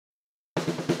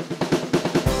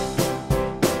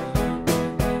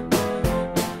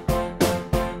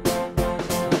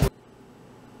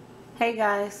Hey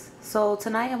guys, so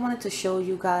tonight I wanted to show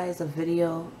you guys a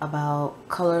video about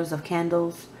colors of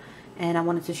candles, and I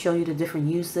wanted to show you the different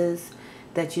uses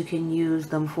that you can use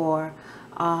them for.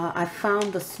 I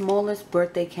found the smallest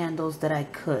birthday candles that I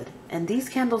could, and these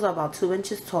candles are about 2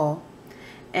 inches tall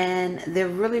and they're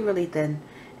really thin,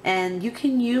 and you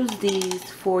can use these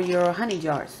for your honey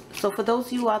jars. So for those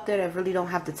of you out there that really don't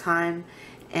have the time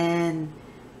and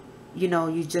you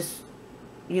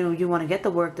want to get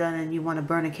the work done and you want to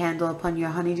burn a candle upon your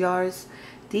honey jars,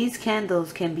 these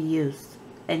candles can be used.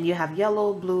 And you have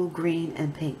yellow, blue, green,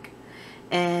 and pink.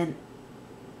 And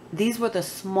these were the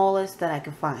smallest that I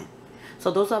could find.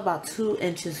 So those are about 2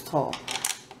 inches tall.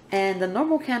 And the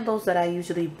normal candles that I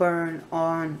usually burn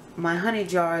on my honey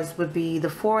jars would be the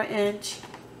 4-inch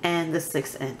and the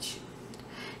 6-inch.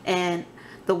 And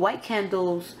the white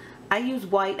candles, I use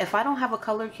white. If I don't have a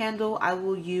colored candle, I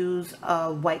will use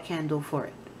a white candle for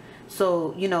it.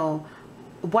 So,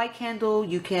 white candle,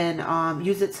 you can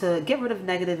use it to get rid of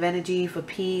negative energy, for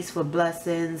peace, for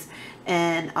blessings,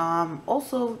 and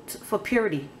also for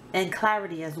purity and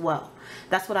clarity as well.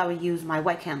 That's what I would use my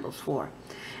white candles for.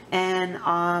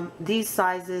 And these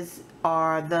sizes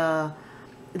are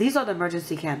these are the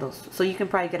emergency candles. So you can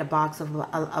probably get a box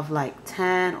of like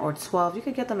 10 or 12. You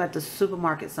can get them at the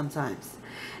supermarket sometimes.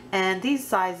 And these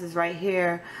sizes right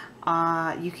here,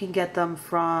 you can get them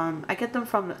from, I get them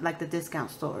from like the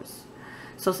discount stores.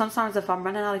 So sometimes if I'm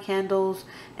running out of candles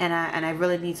and I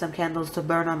really need some candles to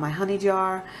burn on my honey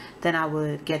jar, then I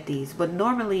would get these. But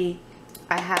normally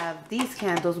I have these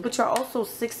candles, which are also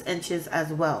 6 inches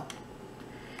as well.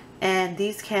 And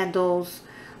these candles,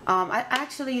 I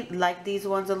actually like these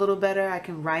ones a little better. I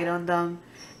can write on them.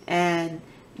 And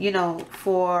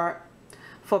for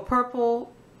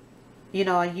purple,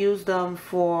 I use them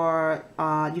for,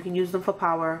 you can use them for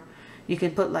power. You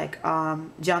can put like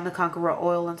John the Conqueror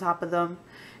oil on top of them.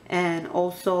 And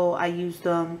also I use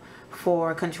them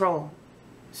for control.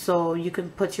 So you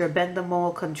can put your bend them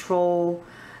all, control,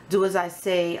 do as I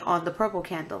say on the purple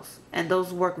candles. And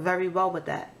those work very well with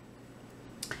that.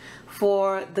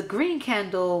 For the green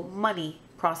candle, money,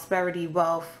 prosperity,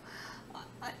 wealth,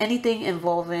 anything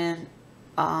involving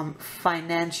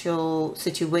financial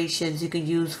situations, you can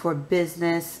use for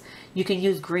business. You can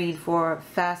use green for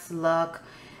fast luck.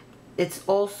 It's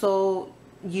also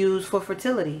used for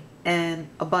fertility and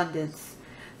abundance.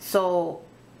 So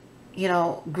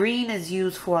green is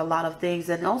used for a lot of things,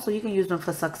 and also you can use them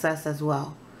for success as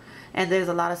well. And there's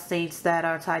a lot of saints that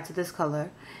are tied to this color,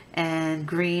 and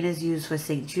green is used for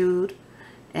St. Jude.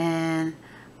 And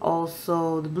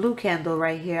also the blue candle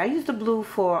right here, I use the blue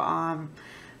for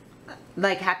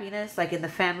like happiness, like in the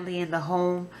family, in the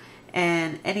home,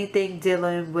 and anything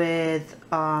dealing with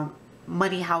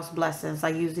money house blessings. I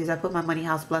use these. I put my money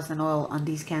house blessing oil on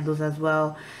these candles as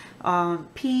well.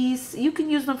 Peace, you can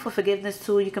use them for forgiveness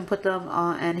too. You can put them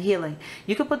and healing.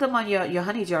 You can put them on your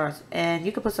honey jars, and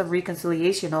you can put some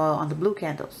reconciliation oil on the blue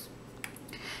candles.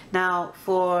 Now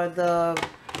for the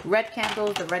red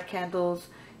candles,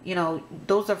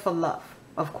 those are for love.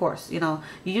 Of course, you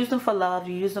use them for love,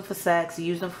 you use them for sex, you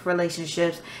use them for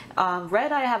relationships.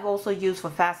 Red I have also used for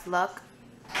fast luck,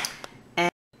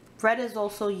 and red is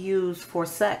also used for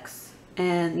sex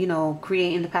and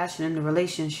creating the passion in the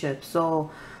relationship.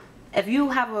 So if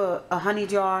you have a honey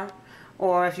jar,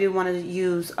 or if you want to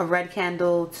use a red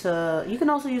candle you can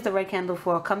also use the red candle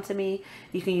for come to me.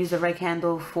 You can use the red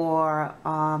candle for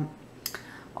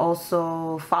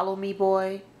also follow me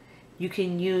boy. You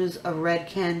can use a red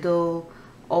candle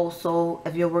also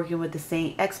if you're working with the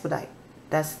Saint Expedite.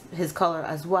 That's his color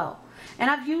as well. And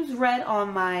I've used red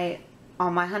on my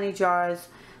honey jars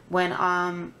when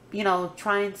I'm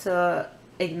trying to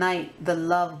ignite the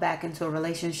love back into a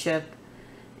relationship.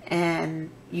 And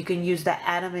you can use the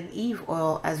Adam and Eve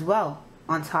oil as well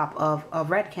on top of a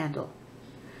red candle.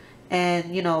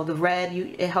 And the red,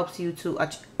 it helps you to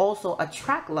also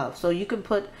attract love. So you can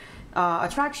put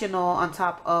attraction oil on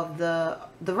top of the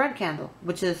red candle,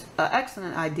 which is an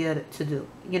excellent idea to do.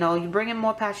 You bring in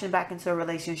more passion back into a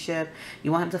relationship.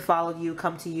 You want him to follow you,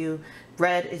 come to you.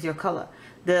 Red is your color.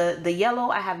 The yellow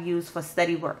I have used for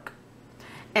steady work.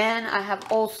 And I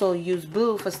have also used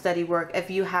blue for steady work. If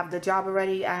you have the job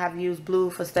already, I have used blue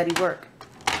for steady work.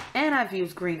 And I've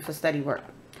used green for steady work.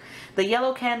 The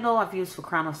yellow candle I've used for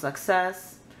crown of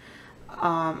success.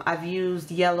 I've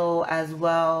used yellow as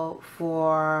well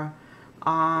for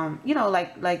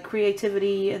like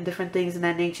creativity and different things in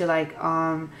that nature, like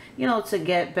to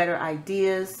get better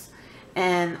ideas.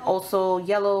 And also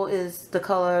yellow is the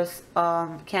colors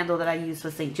candle that I use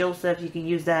for St. Joseph. You can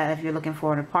use that if you're looking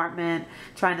for an apartment,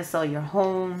 trying to sell your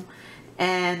home.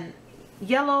 And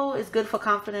yellow is good for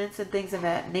confidence and things of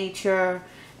that nature.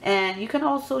 And you can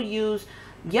also use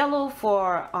yellow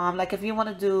for like if you want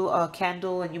to do a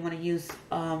candle and you want to use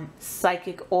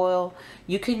psychic oil,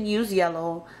 you can use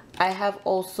yellow. I have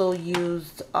also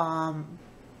used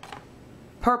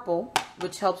purple,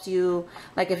 which helps you,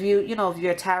 like if you know, if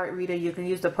you're a tarot reader, you can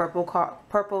use the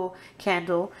purple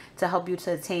candle to help you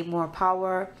to attain more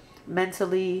power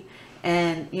mentally.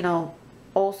 And you know,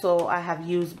 also I have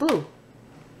used blue.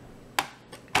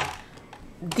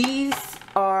 These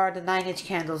are the 9-inch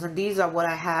candles, and these are what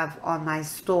I have on my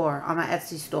store, on my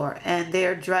Etsy store, and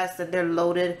they're dressed and they're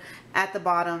loaded at the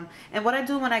bottom. And what I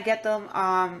do when I get them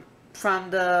from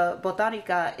the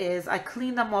Botanica is I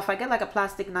clean them off. I get like a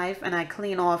plastic knife and I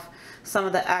clean off some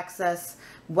of the excess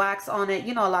wax on it.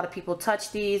 You know, a lot of people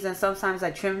touch these, and sometimes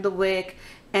I trim the wick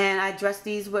and I dress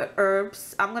these with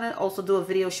herbs. I'm gonna also do a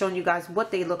video showing you guys what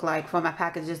they look like for my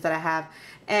packages that I have.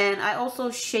 And I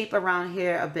also shape around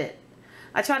here a bit.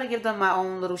 I try to give them my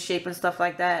own little shape and stuff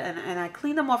like that, and I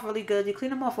clean them off really good. You clean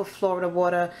them off with Florida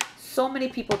water. So many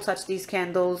people touch these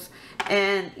candles,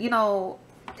 and you know,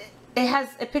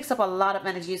 it picks up a lot of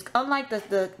energy. It's unlike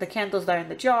the candles that are in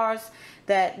the jars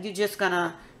that you're just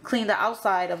gonna clean the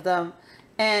outside of them,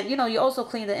 and you know, you also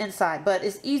clean the inside, but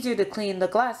it's easier to clean the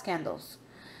glass candles.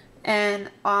 And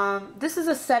this is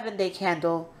a 7-day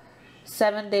candle,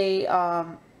 7-day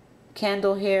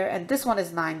candle here, and this one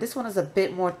is 9. This one is a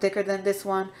bit more thicker than this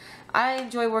one. I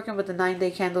enjoy working with the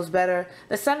 9-day candles better.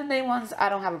 The 7-day ones, I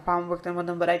don't have a problem working with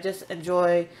them, but I just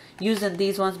enjoy using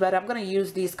these ones better. I'm going to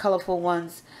use these colorful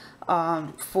ones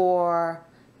for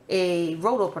a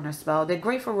road opener spell. They're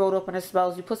great for road opener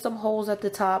spells. You put some holes at the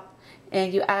top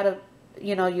and you add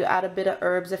a bit of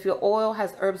herbs. If your oil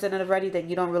has herbs in it already, then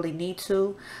you don't really need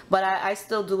to, but I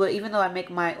still do it. Even though I make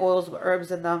my oils with herbs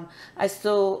in them, I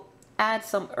still add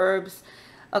some herbs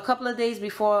a couple of days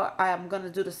before I'm going to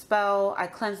do the spell. I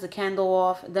cleanse the candle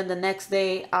off. Then the next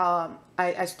day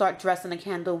I start dressing the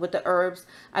candle with the herbs.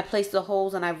 I place the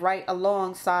holes and I write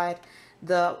alongside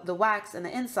the wax and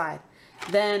the inside.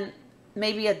 Then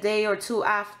maybe a day or two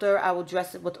after, I will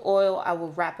dress it with oil. I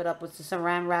will wrap it up with the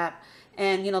saran wrap,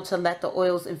 and you know, to let the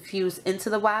oils infuse into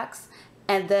the wax.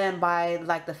 And then by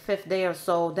like the 5th day or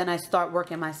so, then I start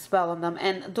working my spell on them.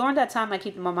 And during that time, I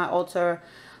keep them on my altar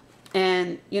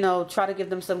and you know, try to give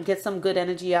them get some good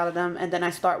energy out of them, and then I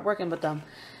start working with them.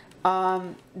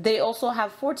 They also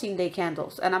have 14-day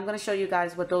candles, and I'm going to show you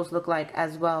guys what those look like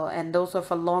as well, and those are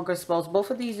for longer spells. Both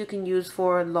of these you can use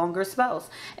for longer spells.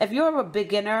 If you're a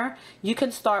beginner, you can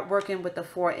start working with the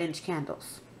 4-inch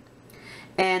candles.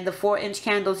 And the 4-inch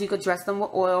candles, you could dress them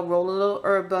with oil, roll a little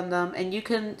herb on them, and you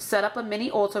can set up a mini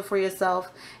altar for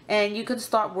yourself, and you can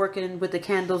start working with the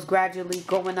candles gradually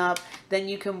going up. Then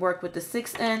you can work with the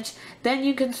 6-inch. Then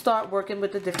you can start working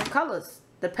with the different colors,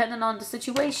 depending on the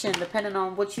situation, depending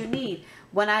on what you need.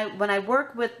 When I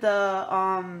work with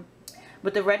the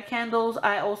red candles,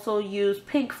 I also use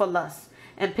pink for lust.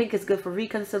 And pink is good for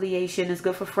reconciliation. It's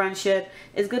good for friendship.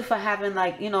 It's good for having,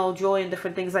 like, you know, joy and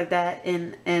different things like that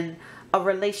in a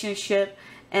relationship.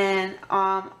 And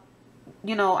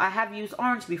you know, I have used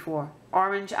orange before.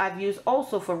 Orange I've used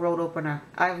also for road opener.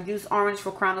 I've used orange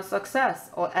for crown of success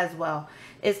as well.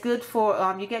 It's good for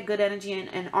you get good energy,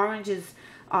 and orange is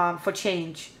for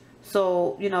change.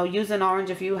 So you know, using orange,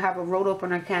 if you have a road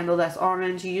opener candle that's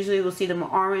orange, you usually will see them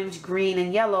orange, green,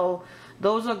 and yellow.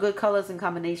 Those are good colors and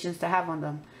combinations to have on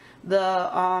them.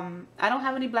 I don't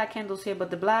have any black candles here, but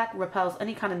the black repels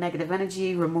any kind of negative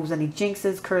energy, removes any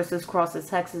jinxes, curses, crosses,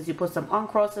 hexes. You put some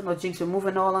uncrossing or jinx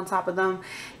removing oil on top of them,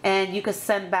 and you can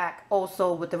send back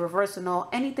also with the reversing oil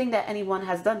anything that anyone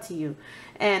has done to you.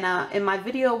 And in my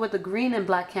video with the green and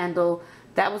black candle,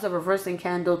 that was a reversing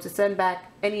candle to send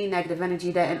back any negative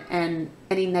energy and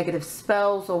any negative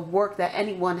spells or work that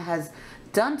anyone has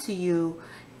done to you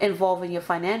involving your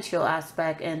financial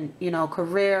aspect, and you know,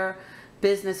 career,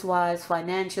 business wise,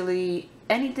 financially,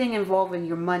 anything involving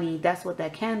your money. That's what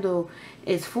that candle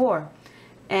is for.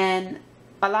 And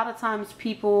a lot of times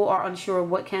people are unsure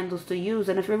what candles to use,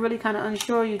 and if you're really kind of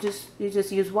unsure, you just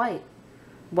use white.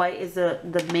 White is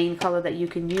the main color that you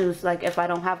can use. Like if I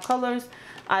don't have colors,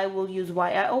 I will use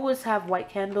white. I always have white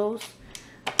candles,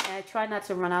 and I try not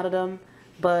to run out of them.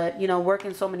 But you know,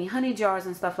 working so many honey jars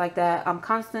and stuff like that, I'm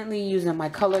constantly using my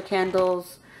color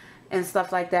candles and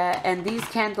stuff like that. And these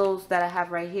candles that I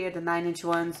have right here, the 9-inch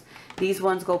ones, these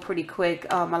ones go pretty quick.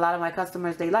 A lot of my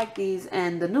customers, they like these,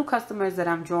 and the new customers that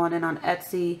I'm drawing in on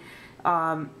Etsy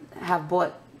have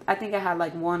bought, I think I had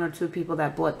like 1 or 2 people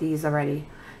that bought these already,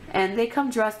 and they come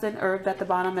dressed in herb at the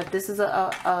bottom. If this is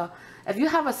if you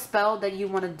have a spell that you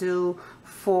want to do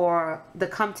for the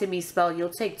come to me spell, you'll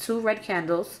take 2 red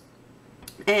candles,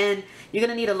 And you're going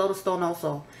to need a lotus stone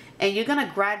also. And you're going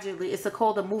to gradually, it's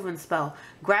called a moving spell.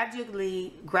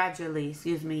 Gradually,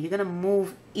 excuse me, you're going to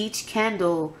move each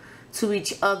candle to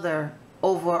each other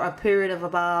over a period of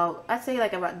about, I'd say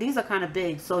like about, these are kind of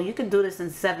big. So you can do this in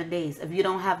 7 days. If you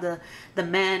don't have the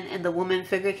man and the woman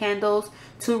figure candles,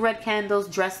 2 red candles,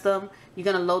 dress them. You're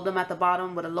going to load them at the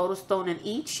bottom with a lotus stone in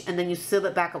each. And then you seal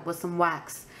it back up with some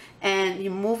wax. And you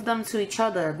move them to each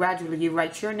other gradually. You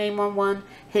write your name on one,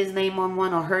 his name on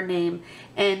one, or her name,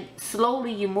 and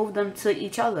slowly you move them to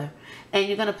each other. And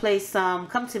you're going to place some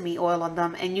Come To Me oil on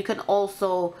them. And you can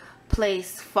also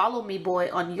place Follow Me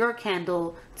Boy on your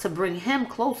candle to bring him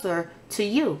closer to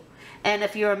you. And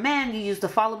if you're a man, you use the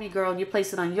Follow Me Girl and you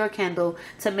place it on your candle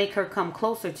to make her come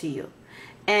closer to you.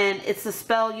 And it's a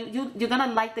spell. You're going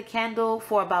to light the candle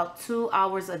for about 2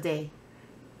 hours a day.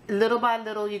 Little by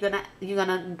little, you're gonna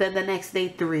then the next day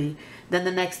 3, then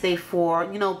the next day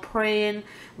 4, you know, praying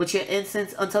with your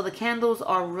incense until the candles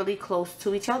are really close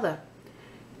to each other.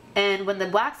 And when the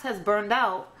wax has burned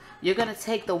out, you're gonna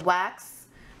take the wax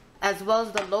as well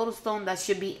as the lotus stone that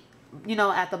should be, you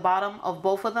know, at the bottom of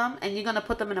both of them, and you're gonna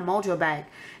put them in a mojo bag.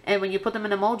 And when you put them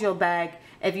in a mojo bag,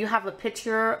 if you have a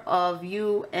picture of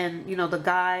you and, you know, the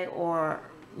guy, or,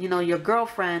 you know, your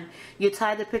girlfriend, you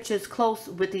tie the pictures close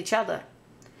with each other.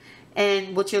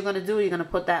 And what you're going to do, you're going to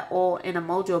put that all in a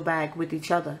mojo bag with each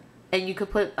other. And you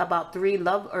could put about 3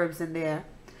 love herbs in there.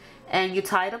 And you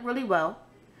tie it up really well.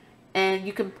 And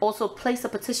you can also place a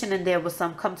petition in there with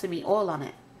some Come To Me oil on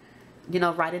it. You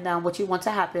know, writing down what you want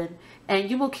to happen. And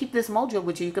you will keep this mojo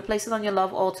with you. You can place it on your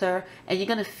love altar. And you're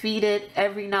going to feed it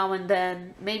every now and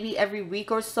then. Maybe every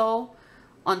week or so.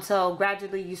 Until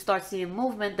gradually you start seeing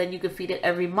movement. Then you can feed it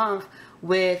every month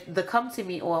with the Come To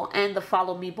Me oil and the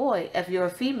Follow Me Boy. If you're a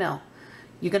female,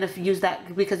 you're going to use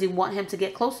that because you want him to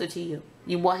get closer to you.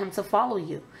 You want him to follow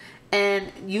you.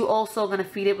 And you also going to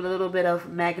feed it with a little bit of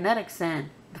magnetic sand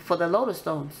for the lotus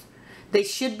stones. They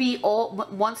should be all,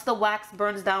 once the wax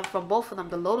burns down from both of them,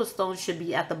 the lotus stones should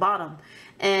be at the bottom.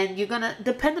 And you're going to,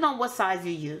 depending on what size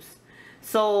you use.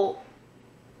 So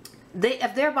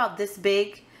if they're about this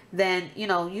big, then, you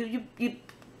know, you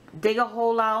dig a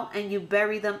hole out and you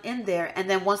bury them in there. And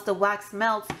then once the wax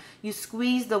melts, you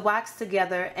squeeze the wax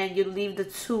together and you leave the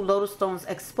 2 lotus stones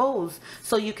exposed,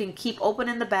 so you can keep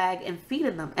opening the bag and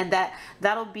feeding them. And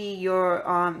that'll be your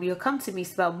Come To Me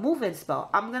spell, move-in spell.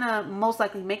 I'm gonna most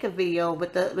likely make a video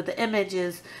with the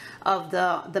images of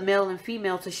the male and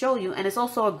female to show you. And it's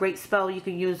also a great spell you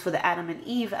can use for the Adam and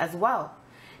Eve as well.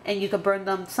 And you can burn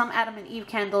them. Some Adam and Eve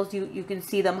candles, you can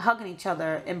see them hugging each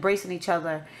other, embracing each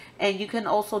other. And you can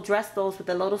also dress those with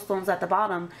the lotus stones at the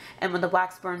bottom. And when the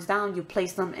wax burns down, you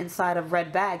place them inside a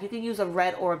red bag. You can use a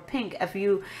red or a pink. If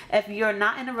you're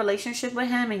not in a relationship with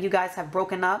him and you guys have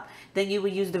broken up, then you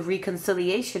would use the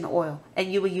reconciliation oil.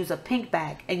 And you would use a pink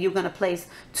bag. And you're going to place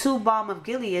 2 balm of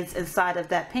Gileads inside of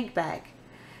that pink bag.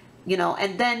 You know,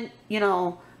 and then, you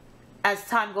know, as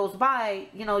time goes by,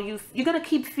 you know, you're going to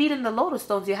keep feeding the lotus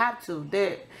stones. You have to.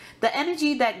 The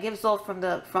energy that gives off from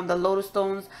the lotus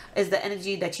stones is the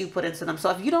energy that you put into them. So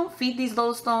if you don't feed these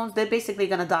lotus stones, they're basically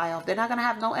going to die off. They're not going to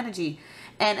have no energy.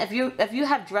 And if you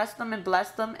have dressed them and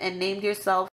blessed them and named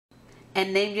yourself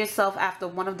after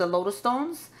one of the lotus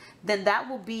stones, then that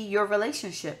will be your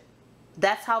relationship.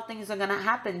 That's how things are going to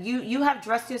happen. You have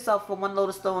dressed yourself for one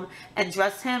lotus stone and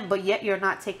dressed him, but yet you're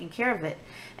not taking care of it.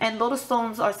 And lotus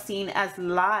stones are seen as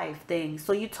live things.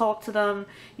 So you talk to them,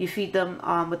 you feed them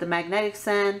with the magnetic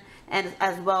sand, and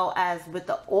as well as with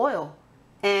the oil.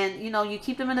 And, you know, you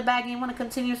keep them in the bag and you want to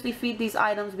continuously feed these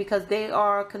items because they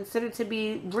are considered to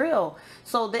be real.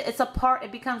 So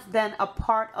it becomes then a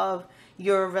part of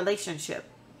your relationship.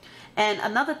 And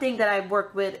another thing that I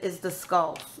work with is the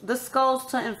skulls. The skulls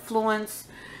to influence,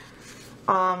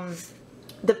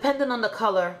 depending on the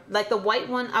color. Like the white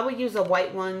one, I would use a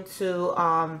white one to,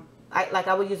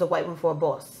 I would use a white one for a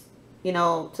boss. You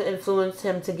know, to influence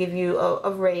him to give you a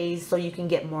raise so you can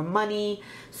get more money.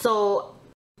 So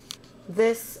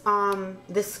this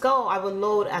skull I would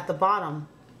load at the bottom,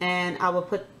 and I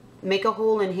would make a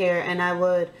hole in here, and I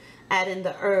would add in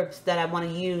the herbs that I want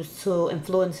to use to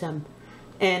influence him.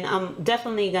 And I'm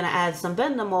definitely going to add some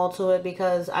Bendamol to it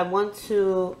because I want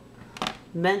to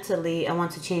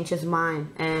change his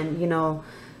mind and, you know,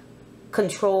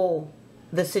 control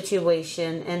the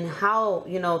situation and how,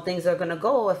 you know, things are going to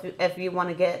go if you want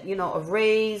to get, you know, a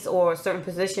raise or a certain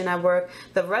position at work.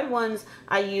 The red ones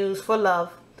I use for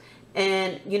love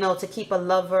and, you know, to keep a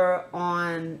lover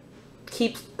on,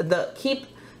 keep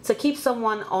To keep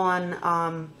someone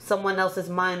on someone else's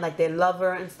mind, like their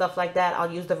lover and stuff like that,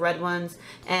 I'll use the red ones.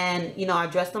 And you know, I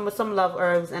dress them with some love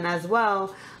herbs. And as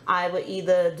well, I would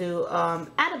either do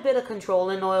add a bit of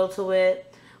controlling oil to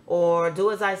it, or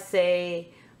do as I say,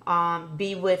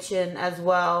 bewitching as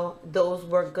well. Those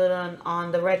work good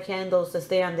on the red candles, to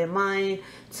stay on their mind,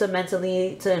 to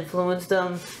mentally, to influence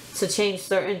them, to change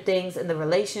certain things in the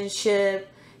relationship.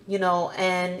 You know,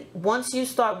 and once you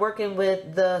start working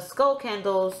with the skull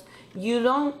candles, you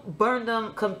don't burn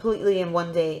them completely in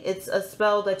one day. It's a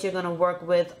spell that you're going to work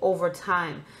with over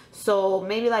time. So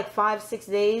maybe like 5-6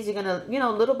 days, you're going to, you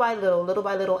know, little by little, little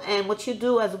by little. And what you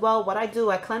do as well, what I do,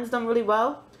 I cleanse them really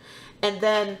well. And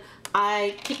then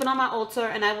I keep it on my altar,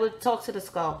 and I would talk to the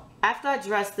skull. After I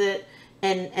dressed it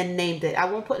and named it, I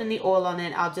won't put any oil on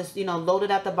it. I'll just, you know, load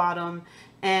it at the bottom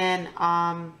and,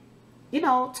 you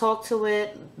know, talk to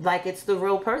it like it's the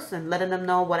real person, letting them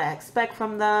know what I expect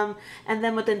from them. And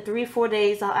then within 3-4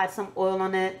 days, I'll add some oil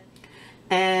on it.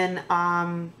 And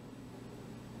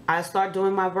I start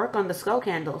doing my work on the skull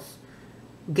candles,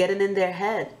 getting in their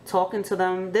head, talking to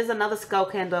them. There's another skull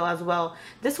candle as well.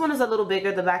 This one is a little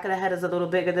bigger. The back of the head is a little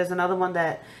bigger. There's another one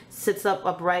that sits up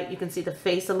upright. You can see the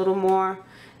face a little more.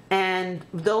 And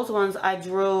those ones, I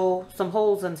drill some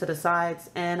holes into the sides,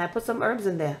 and I put some herbs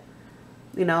in there,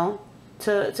 you know,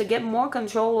 to get more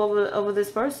control over this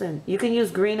person. You can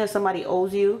use green if somebody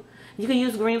owes you. You can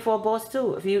use green for a boss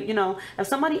too. If you know, if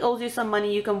somebody owes you some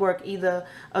money, you can work either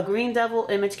a green devil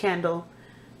image candle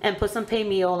and put some pay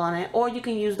me oil on it, or you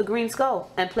can use the green skull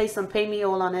and place some pay me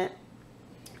oil on it,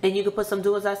 and you can put some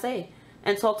do as I say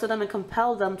and talk to them and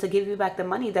compel them to give you back the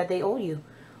money that they owe you.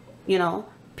 You know,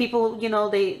 people, you know,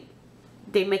 they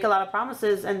make a lot of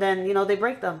promises and then, you know, they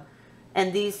break them.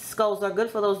 And these skulls are good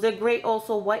for those. They're great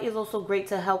also. White is also great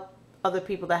to help other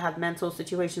people that have mental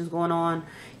situations going on.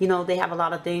 You know, they have a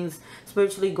lot of things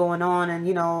spiritually going on, and,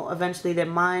 you know, eventually their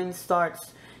mind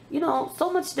starts, you know, so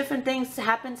much different things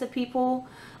happen to people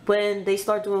when they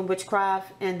start doing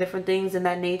witchcraft and different things in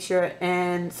that nature.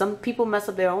 And some people mess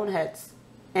up their own heads.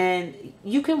 And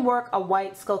you can work a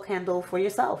white skull candle for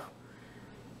yourself.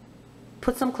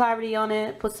 Put some clarity on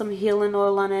it, put some healing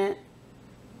oil on it,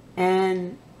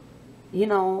 and, you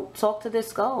know, talk to this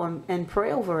skull and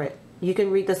pray over it. You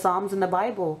can read the Psalms in the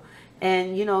Bible,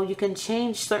 and, you know, you can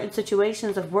change certain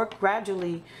situations of work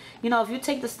gradually. You know, if you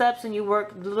take the steps and you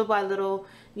work little by little,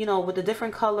 you know, with the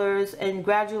different colors, and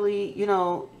gradually, you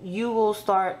know, you will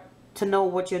start to know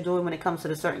what you're doing when it comes to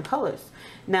the certain colors.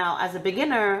 Now, as a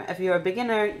beginner, if you're a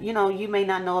beginner, you know, you may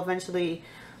not know eventually,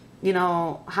 you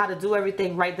know, how to do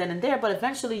everything right then and there, but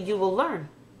eventually you will learn.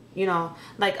 You know,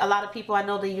 like a lot of people I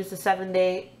know, they use the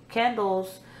 7-day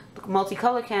candles,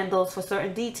 multicolor candles for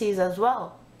certain deities as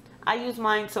well. I use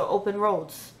mine to open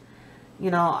roads,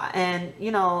 you know, and,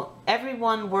 you know,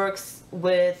 everyone works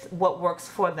with what works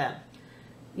for them.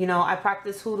 You know, I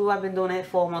practice hoodoo. I've been doing it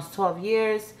for almost 12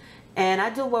 years, and I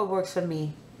do what works for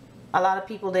me. A lot of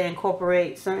people, they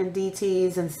incorporate certain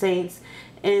deities and saints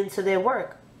into their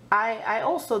work. I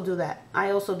also do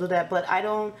that. But I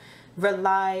don't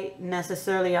rely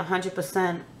necessarily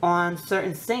 100% on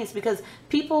certain saints, because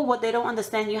people, what they don't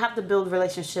understand, you have to build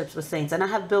relationships with saints. And I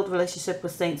have built relationships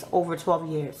with saints over 12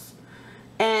 years.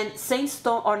 And saints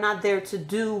are not there to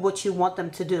do what you want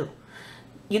them to do.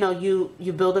 You know,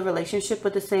 you build a relationship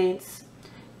with the saints,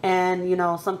 and, you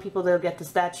know, some people, they'll get the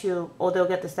statue, or they'll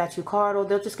get the statue card, or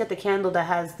they'll just get the candle that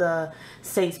has the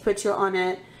saint's picture on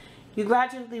it. You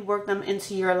gradually work them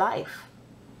into your life.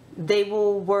 They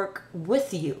will work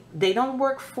with you. They don't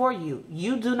work for you.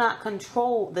 You do not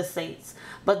control the saints,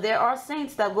 but there are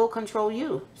saints that will control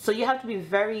you. So you have to be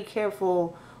very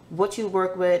careful what you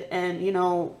work with, and, you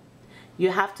know, you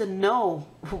have to know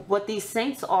what these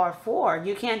saints are for.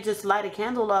 You can't just light a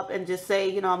candle up and just say,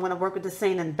 you know, I'm going to work with the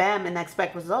saint and bam, and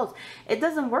expect results. It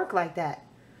doesn't work like that.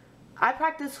 I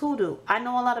practice hoodoo. I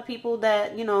know a lot of people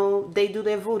that, you know, they do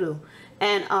their voodoo.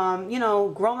 And, you know,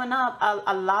 growing up,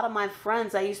 a lot of my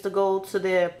friends, I used to go to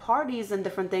their parties and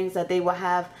different things that they would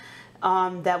have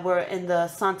that were in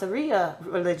the Santeria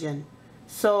religion.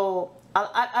 So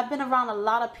I've been around a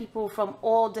lot of people from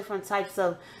all different types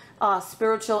of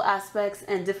spiritual aspects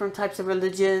and different types of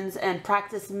religions, and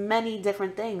practice many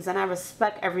different things. And I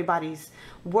respect everybody's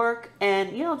work.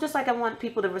 And, you know, just like I want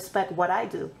people to respect what I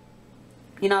do.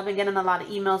 You know, I've been getting a lot of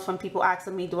emails from people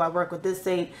asking me, do I work with this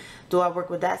saint? Do I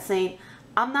work with that saint?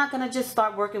 I'm not going to just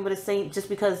start working with a saint just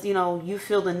because, you know, you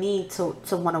feel the need to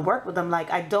want to work with them.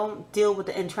 Like, I don't deal with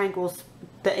the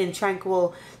the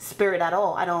intranquil spirit at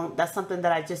all. I don't, that's something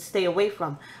that I just stay away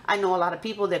from. I know a lot of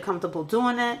people, they're comfortable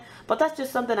doing it, but that's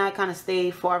just something I kind of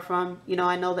stay far from. You know,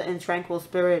 I know the intranquil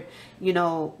spirit, you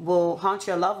know, will haunt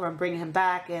your lover and bring him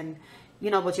back, and,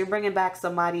 you know, but you're bringing back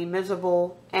somebody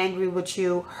miserable, angry with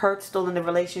you, hurt still in the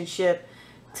relationship.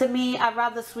 To me, I'd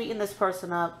rather sweeten this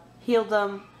person up, heal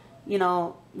them, you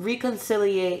know,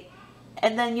 reconciliate,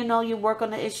 and then, you know, you work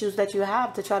on the issues that you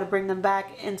have to try to bring them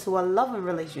back into a loving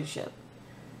relationship.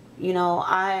 You know,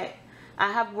 I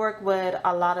have worked with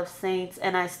a lot of saints,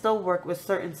 and I still work with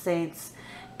certain saints,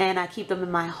 and I keep them in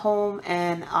my home,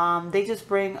 and they just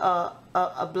bring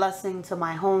a blessing to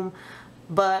my home.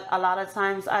 But a lot of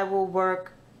times I will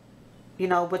work, you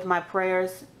know, with my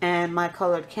prayers and my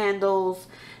colored candles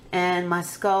and my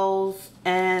skulls,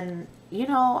 and, you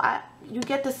know, you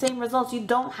get the same results. You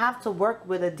don't have to work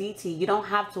with a deity. You don't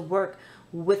have to work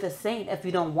with a saint if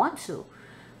you don't want to.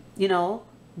 You know,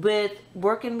 with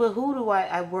working with Hoodoo,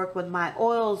 I work with my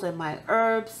oils and my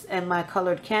herbs and my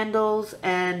colored candles,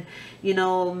 and, you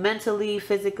know, mentally,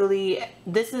 physically,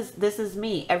 this is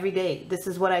me every day. This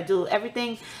is what I do.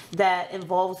 Everything that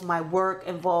involves my work,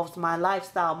 involves my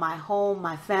lifestyle, my home,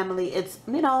 my family. It's,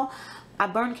 you know, I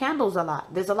burn candles a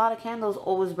lot. There's a lot of candles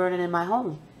always burning in my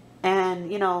home.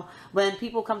 And, you know, when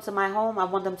people come to my home, I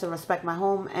want them to respect my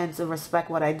home and to respect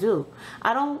what I do.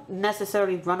 I don't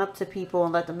necessarily run up to people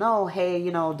and let them know, hey, you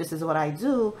know, this is what I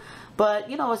do. But,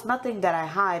 you know, it's nothing that I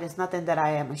hide. It's nothing that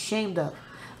I am ashamed of.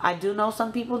 I do know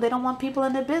some people, they don't want people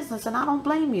in their business, and I don't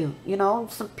blame you. You know,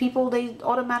 some people, they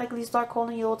automatically start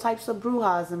calling you all types of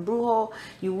brujas and brujo,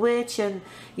 you witch, and,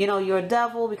 you know, you're a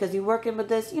devil because you're working with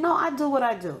this. You know, I do what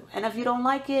I do. And if you don't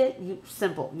like it,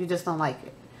 simple. You just don't like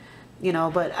it. You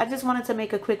know, but I just wanted to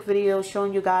make a quick video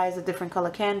showing you guys the different color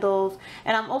candles.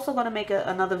 And I'm also going to make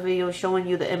another video showing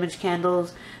you the image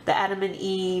candles, the Adam and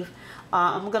Eve.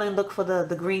 I'm going to look for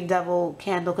the green devil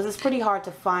candle because it's pretty hard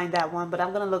to find that one. But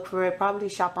I'm going to look for it, probably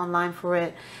shop online for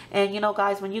it. And, you know,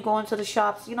 guys, when you go into the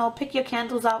shops, you know, pick your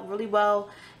candles out really well.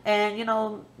 And, you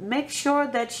know, make sure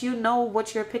that you know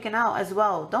what you're picking out as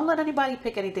well. Don't let anybody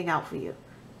pick anything out for you,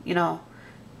 you know.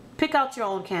 Pick out your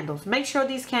own candles. Make sure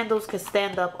these candles can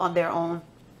stand up on their own.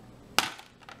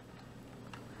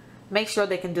 Make sure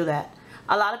they can do that.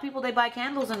 A lot of people, they buy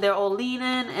candles and they're all leaning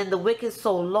and the wick is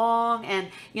so long. And,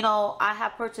 you know, I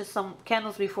have purchased some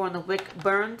candles before and the wick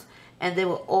burned and they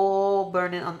were all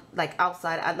burning on, like,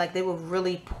 outside. Like, they were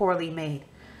really poorly made.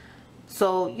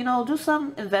 So, you know, do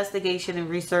some investigation and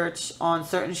research on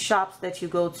certain shops that you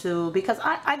go to, because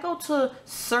I go to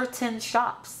certain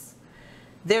shops.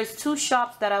 There's 2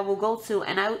 shops that I will go to,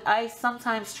 and I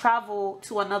sometimes travel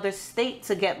to another state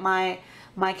to get my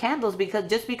candles,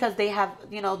 because they have,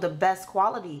 you know, the best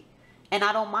quality. And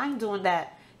I don't mind doing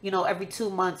that, you know, every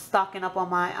 2 months, stocking up on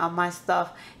my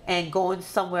stuff and going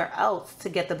somewhere else to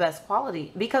get the best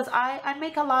quality, because I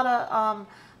make a lot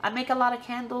of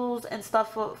candles and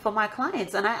stuff for my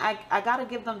clients, and I got to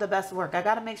give them the best work. I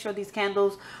got to make sure these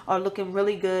candles are looking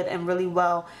really good and really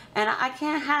well. And I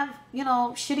can't have, you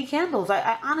know, shitty candles.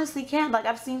 I honestly can't. Like,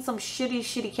 I've seen some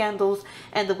shitty candles,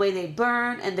 and the way they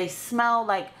burn and they smell,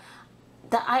 like,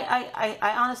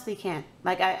 I honestly can't.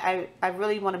 Like, I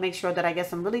really want to make sure that I get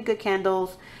some really good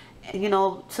candles, you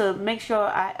know, to make sure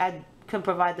I can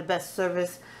provide the best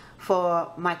service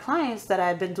for my clients that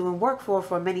I've been doing work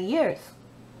for many years.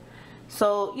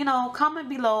 So, you know, comment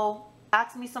below,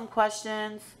 ask me some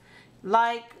questions,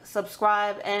 like,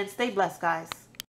 subscribe, and stay blessed, guys.